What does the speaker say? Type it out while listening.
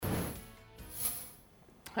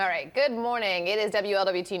All right, good morning. It is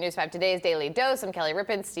WLWT News 5 Today's Daily Dose. I'm Kelly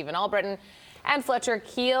Rippin, Stephen Albritton, and Fletcher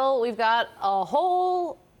Keel. We've got a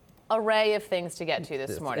whole array of things to get to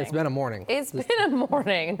this morning. It's been a morning. It's been a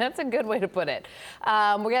morning. That's a good way to put it.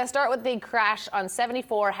 We're going to start with the crash on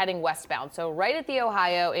 74 heading westbound. So right at the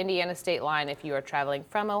Ohio-Indiana state line if you are traveling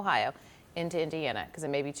from Ohio into Indiana, because it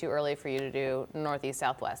may be too early for you to do northeast,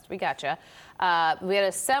 southwest. We gotcha. We had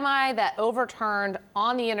a semi that overturned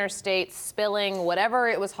on the interstate, spilling whatever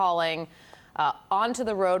it was hauling onto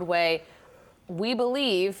the roadway. We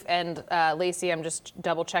believe, and Lacey, I'm just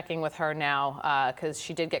double checking with her now because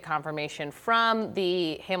she did get confirmation from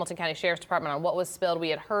the Hamilton County Sheriff's Department on what was spilled. We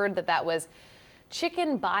had heard that that was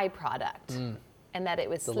chicken byproduct and that it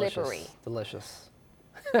was slippery. Delicious.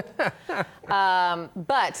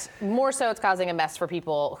 But more so, it's causing a mess for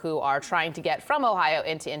people who are trying to get from Ohio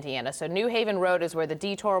into Indiana. So New Haven Road is where the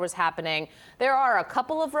detour was happening. There are a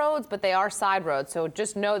couple of roads, but they are side roads. So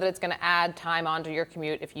just know that it's going to add time onto your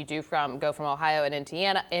commute if you do go from Ohio and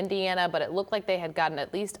Indiana. But it looked like they had gotten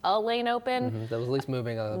at least a lane open. That was at least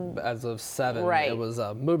moving as of 7. Right. It was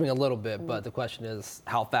moving a little bit, but the question is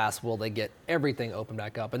how fast will they get everything opened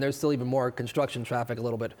back up? And there's still even more construction traffic a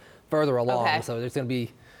little bit further along. Okay. So there's going to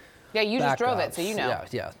be you just drove it, so you know.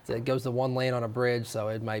 Yeah. It goes to one lane on a bridge, so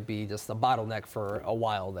it might be just a bottleneck for a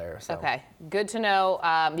while there. So. Okay, good to know.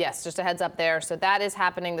 Yes, just a heads up there. So that is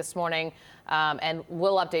happening this morning, and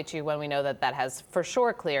we'll update you when we know that that has for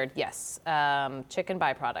sure cleared. Yes, chicken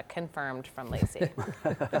byproduct confirmed from Lacey.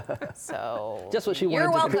 So just what she wanted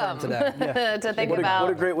you're to confirm welcome today. to think about.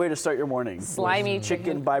 What a great way to start your morning. Slimy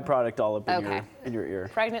chicken byproduct all up in your ear.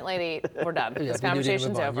 Pregnant lady, we're done. Yeah, this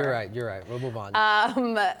conversation's over. You're right. We'll move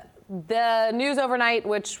on. The news overnight,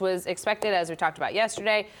 which was expected, as we talked about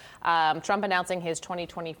yesterday, Trump announcing his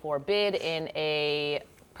 2024 bid in a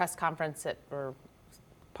press conference or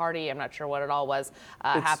party, I'm not sure what it all was,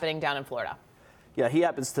 happening down in Florida. Yeah, he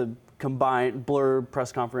happens to combine blurb,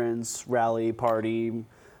 press conference, rally, party.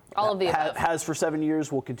 All of the above. Has for 7 years,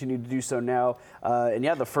 will continue to do so now. And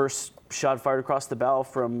yeah, the first shot fired across the bow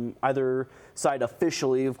from either side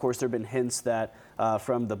officially. Of course, there have been hints that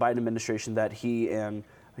from the Biden administration that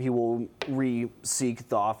he will re-seek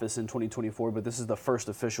the office in 2024, but this is the first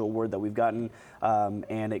official word that we've gotten,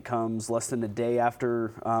 and it comes less than a day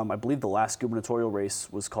after, I believe, the last gubernatorial race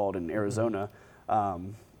was called in Arizona.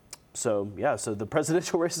 So the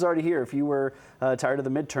presidential race is already here. If you were tired of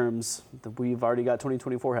the midterms, we've already got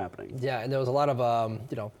 2024 happening. Yeah, and there was a lot of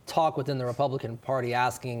talk within the Republican Party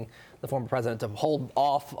asking the former president to hold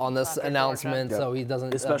off on this announcement so he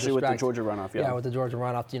doesn't especially with the Georgia runoff. Yeah, with the Georgia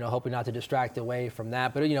runoff, hoping not to distract away from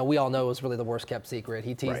that. But we all know it was really the worst kept secret.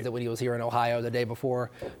 He teased it when he was here in Ohio the day before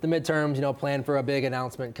the midterms. Planned for a big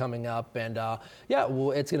announcement coming up, and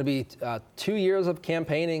it's going to be 2 years of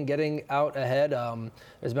campaigning, getting out ahead.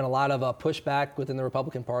 There's been a lot of pushback within the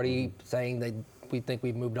Republican Party saying we think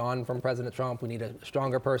we've moved on from President Trump. We need a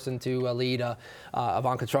stronger person to lead.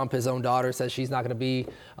 Ivanka Trump, his own daughter, says she's not going to be,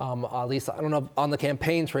 at least, I don't know, on the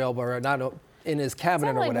campaign trail, but not in his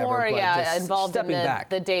cabinet or whatever. More, but just involved in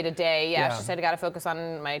the day-to-day. Yeah, she said, I got to focus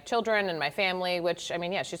on my children and my family, which,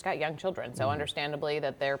 she's got young children. So understandably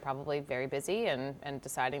that they're probably very busy and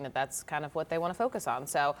deciding that that's kind of what they want to focus on.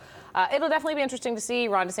 So it'll definitely be interesting to see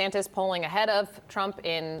Ron DeSantis polling ahead of Trump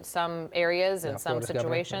in some areas and some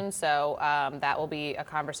situations. So that will be a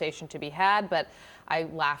conversation to be had. But I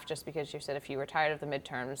laughed just because you said if you were tired of the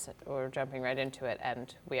midterms, we're jumping right into it,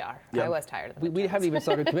 and we are. Yep. I was tired of the midterms. We haven't even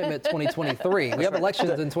started commitment 2023. We have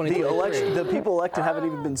elections in 2023. The people elected haven't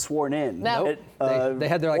even been sworn in. No. They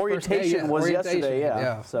had their orientation was yesterday.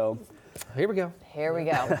 Yeah. So here we go.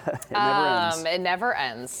 It never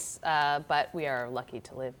ends. But we are lucky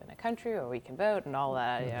to live in a country where we can vote and all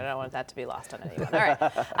that. I don't want that to be lost on anyone. All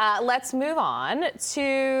right. Let's move on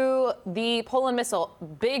to the Poland missile.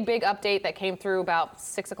 Big update that came through about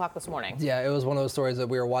 6 o'clock this morning. Yeah, it was one of those stories that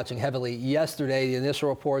we were watching heavily yesterday. The initial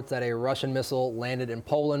reports that a Russian missile landed in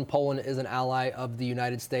Poland. Poland is an ally of the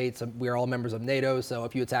United States. We are all members of NATO. So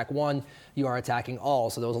if you attack one, you are attacking all.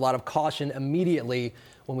 So there was a lot of caution immediately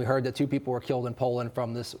when we heard that 2 people were killed in Poland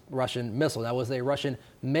from this Russian missile. That was a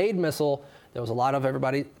Russian-made missile. There was a lot of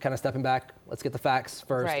everybody kind of stepping back. Let's get the facts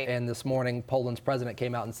first. Right. And this morning, Poland's president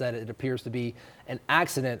came out and said it appears to be an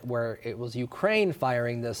accident where it was Ukraine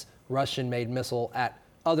firing this Russian-made missile at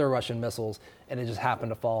other Russian missiles, and it just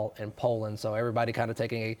happened to fall in Poland. So everybody kind of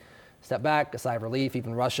taking a step back, a sigh of relief.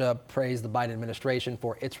 Even Russia praised the Biden administration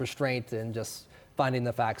for its restraint and just finding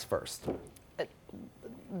the facts first.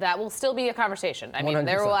 That will still be a conversation. I mean,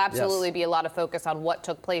 there will absolutely be a lot of focus on what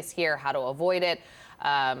took place here, how to avoid it.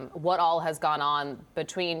 what all has gone on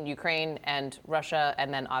between Ukraine and Russia,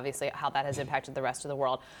 and then obviously how that has impacted the rest of the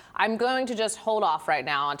world. I'm going to just hold off right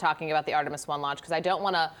now on talking about the Artemis 1 launch because I don't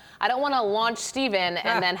want to launch Steven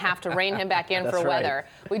and then have to rein him back in for weather.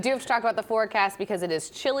 We do have to talk about the forecast because it is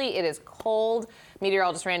chilly, it is cold.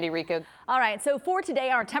 Meteorologist Randy Rico. All right, so for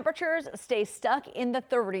today, our temperatures stay stuck in the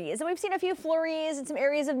 30s. And we've seen a few flurries and some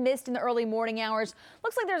areas of mist in the early morning hours.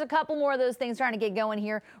 Looks like there's a couple more of those things trying to get going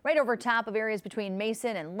here, right over top of areas between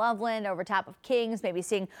Mason and Loveland, over top of Kings, maybe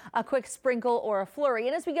seeing a quick sprinkle or a flurry.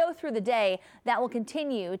 And as we go through the day, that will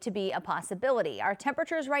continue to be a possibility. Our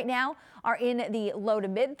temperatures right now are in the low to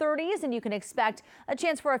mid 30s, and you can expect a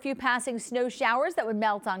chance for a few passing snow showers that would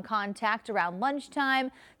melt on contact around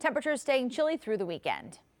lunchtime. Temperatures staying chilly through the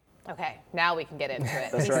weekend. Okay, now we can get into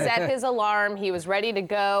it. That's He right. set his alarm. He was ready to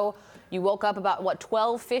go. You woke up about,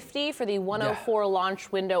 12:50 for the 1:04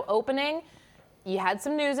 launch window opening. You had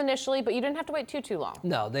some news initially, but you didn't have to wait too long.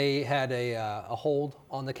 No, they had a hold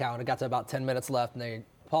on the count. It got to about 10 minutes left, and they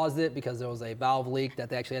paused it because there was a valve leak that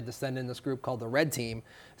they actually had to send in this group called the Red Team,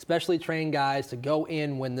 specially trained guys to go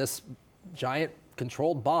in when this giant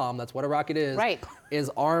controlled bomb, that's what a rocket is, Right.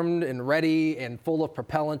 is armed and ready and full of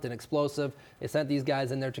propellant and explosive. They sent these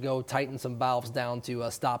guys in there to go tighten some valves down to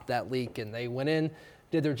stop that leak, and they went in,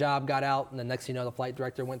 did their job, got out, and the next thing you know, the flight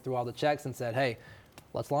director went through all the checks and said, hey,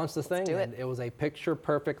 let's launch this thing. do it. And it was a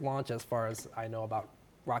picture-perfect launch as far as I know about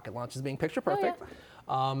rocket launches being picture-perfect.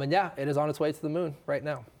 And yeah, it is on its way to the moon right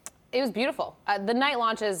now. It was beautiful. The night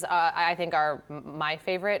launches, I think, are my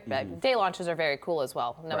favorite. Day launches are very cool as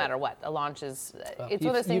well, no matter what. A launch is, it's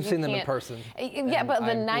one of those things You've seen you them in can't- person. Yeah, but the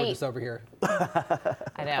We're night, just over here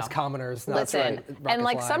I know. as commoners. not Listen, rocket and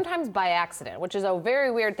like flying. sometimes by accident, which is a very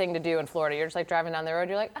weird thing to do in Florida. You're just like driving down the road,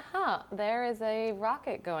 you're like, there is a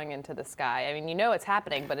rocket going into the sky. I mean, you know it's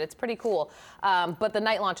happening, but it's pretty cool. But the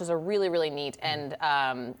night launches are really, really neat. And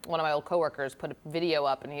one of my old coworkers put a video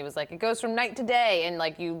up, and he was like, it goes from night to day, and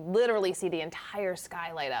like you literally see the entire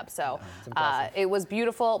sky light up. So it was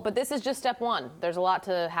beautiful. But this is just step one. There's a lot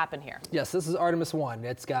to happen here. Yes, this is Artemis 1.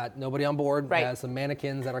 It's got nobody on board. Right. It has some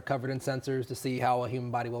mannequins that are covered in sensors to see how a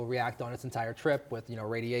human body will react on its entire trip with,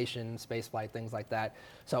 radiation, space flight, things like that.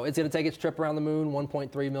 So it's going to take its trip around the moon,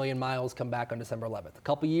 1.3 million miles, come back on December 11th. A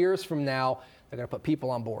couple years from now, they're going to put people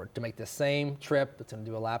on board to make the same trip. It's going to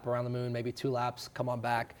do a lap around the moon, maybe 2 laps, come on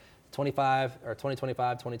back. 2025,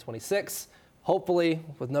 2026. Hopefully,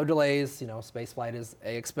 with no delays, space flight is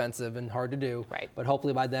expensive and hard to do. Right. But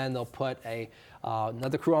hopefully by then they'll put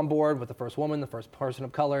another crew on board with the first woman, the first person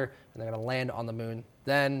of color, and they're going to land on the moon.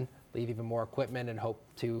 Then leave even more equipment and hope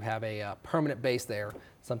to have a permanent base there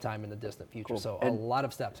sometime in the distant future. Cool. So And- a lot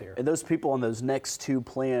of steps here. And those people on those next 2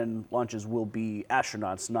 planned launches will be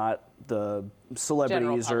astronauts, not the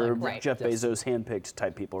celebrities or public, right. Jeff Yes. Bezos handpicked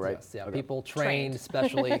type people, right? Yes, yeah, Okay. people Trained. trained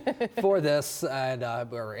especially for this, and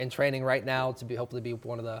we're in training right now to hopefully be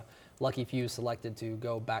one of the lucky few selected to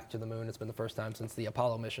go back to the moon. It's been the first time since the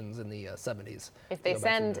Apollo missions in the 70s. If to they go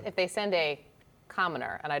back to the send moon. a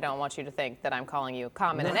commoner, and I don't want you to think that I'm calling you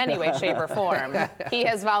common in any way, shape, or form. He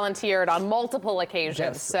has volunteered on multiple occasions,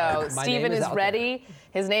 Yes, so my Stephen name is is out ready.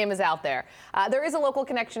 His name is out there. There is a local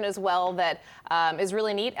connection as well that is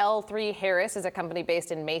really neat. L3 Harris is a company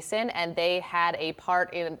based in Mason, and they had a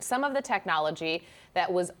part in some of the technology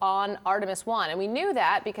that was on Artemis 1. And we knew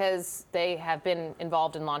that because they have been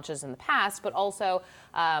involved in launches in the past, but also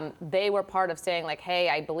they were part of saying like, hey,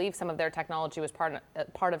 I believe some of their technology was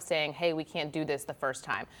part of saying, hey, we can't do this the first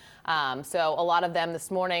time. So a lot of them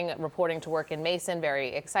this morning reporting to work in Mason, very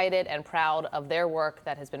excited and proud of their work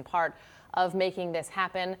that has been part of making this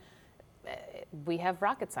happen. We have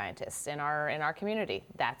rocket scientists in our community.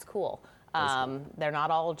 That's cool. They're not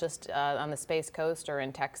all just on the Space Coast or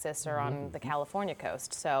in Texas or on the California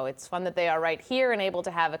coast. So it's fun that they are right here and able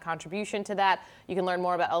to have a contribution to that. You can learn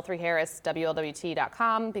more about L3 Harris,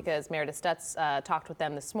 WLWT.com, because Meredith Stutz talked with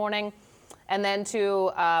them this morning. And then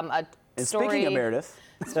to a And story. speaking of Meredith,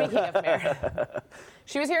 Speaking of Meredith.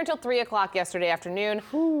 She was here until 3 o'clock yesterday afternoon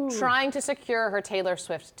trying to secure her Taylor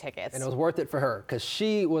Swift tickets. And it was worth it for her because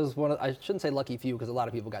she was one of, I shouldn't say lucky few because a lot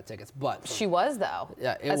of people got tickets, but She was, though.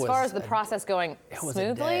 Yeah, it as far was as the a- process going it was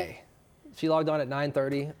smoothly. a day. She logged on at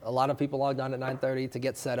 9:30. A lot of people logged on at 9:30 to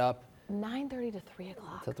get set up 9:30 to 3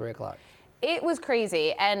 o'clock. till 3 o'clock. It was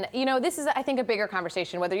crazy. And, this is, I think, a bigger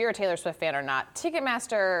conversation, whether you're a Taylor Swift fan or not.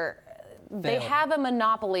 Ticketmaster, they Failed. have a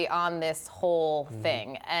monopoly on this whole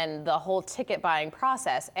thing and the whole ticket buying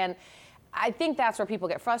process. And I think that's where people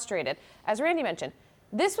get frustrated. As Randy mentioned,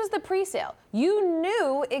 this was the pre-sale. You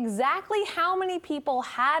knew exactly how many people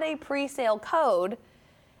had a pre-sale code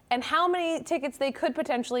and how many tickets they could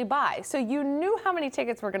potentially buy. So you knew how many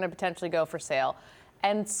tickets were going to potentially go for sale.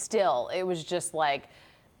 And still, it was just like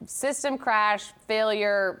system crash,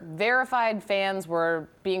 failure, verified fans were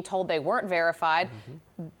being told they weren't verified.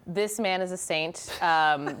 This man is a saint.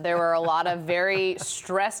 There were a lot of very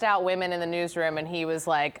stressed out women in the newsroom, and he was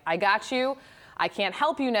like, I got you. I can't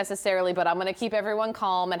help you necessarily, but I'm going to keep everyone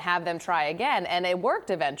calm and have them try again. And it worked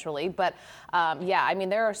eventually. But yeah, I mean,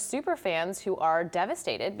 there are super fans who are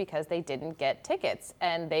devastated because they didn't get tickets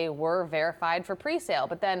and they were verified for pre-sale.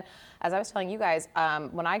 But then, as I was telling you guys,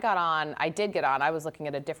 when I got on, I did get on. I was looking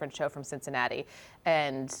at a different show from Cincinnati,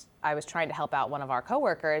 and I was trying to help out one of our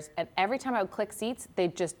coworkers. And every time I would click seats, they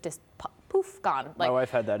just poof, gone. Like, my wife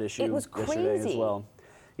had that issue it was yesterday crazy. as well.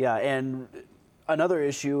 Yeah, and another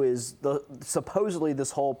issue is supposedly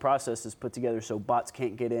this whole process is put together so bots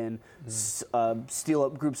can't get in, steal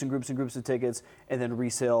up groups and groups and groups of tickets, and then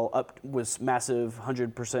resale up with massive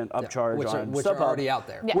 100% upcharge which on are StubHub, already out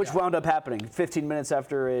there. Yeah. which wound up happening 15 minutes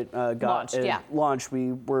after it launched.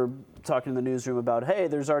 We were talking in the newsroom about, hey,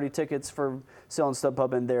 there's already tickets for sale on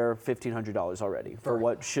StubHub, and they're $1,500 already for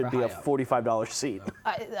what should be a $45 seat.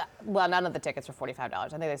 Well, none of the tickets were $45. I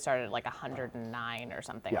think they started at like $109 or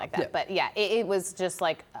something like that. Yeah. But yeah, it was just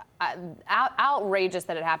like outrageous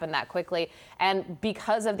that it happened that quickly. And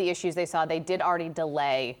because of the issues they saw, they did already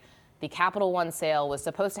delay. The Capital One sale was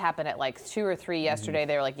supposed to happen at like 2 or 3 yesterday.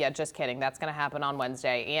 They were like, yeah, just kidding. That's going to happen on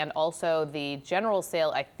Wednesday. And also the general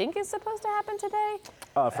sale, I think, is supposed to happen today.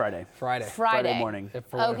 Friday. Friday morning.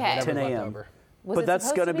 Okay. 10 a.m. But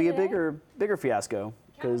that's going to be a bigger fiasco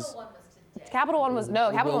because Capital One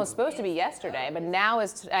was supposed to be yesterday, but now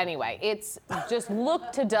is anyway. It's just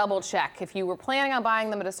look to double check. If you were planning on buying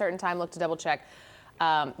them at a certain time, look to double check.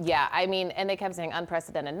 Yeah, I mean, and they kept saying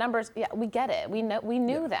unprecedented numbers. Yeah, we get it. We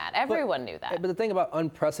knew that. Everyone knew that. But the thing about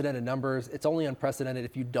unprecedented numbers, it's only unprecedented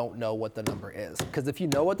if you don't know what the number is. Because if you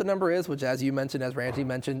know what the number is, which as you mentioned, as Ranji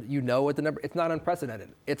mentioned, you know what the number, it's not unprecedented.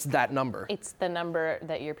 It's that number. It's the number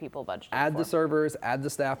that your people budgeted Add for. the servers, add the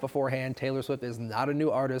staff beforehand. Taylor Swift is not a new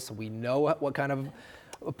artist. We know what kind of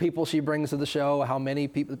people she brings to the show, how many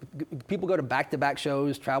people go to back-to-back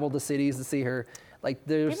shows, travel to cities to see her. Like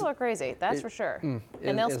people are crazy, that's for sure.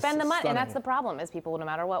 And they'll spend the money, and that's the problem, is people, no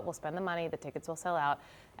matter what, will spend the money, the tickets will sell out,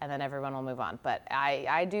 and then everyone will move on. But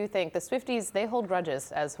I do think the Swifties, they hold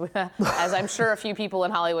grudges, as I'm sure a few people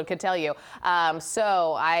in Hollywood could tell you.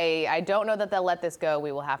 So I don't know that they'll let this go.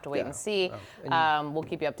 We will have to wait and see. We'll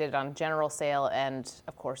keep you updated on general sale and,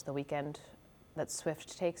 of course, the weekend that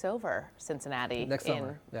Swift takes over Cincinnati next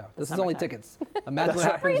summer. Yeah, this is summertime. only tickets. Imagine what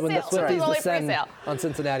happens when the Swifties descend on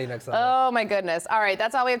Cincinnati next summer. Oh my goodness. All right,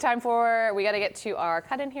 that's all we have time for. We got to get to our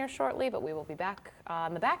cut in here shortly, but we will be back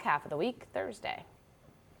on the back half of the week, Thursday.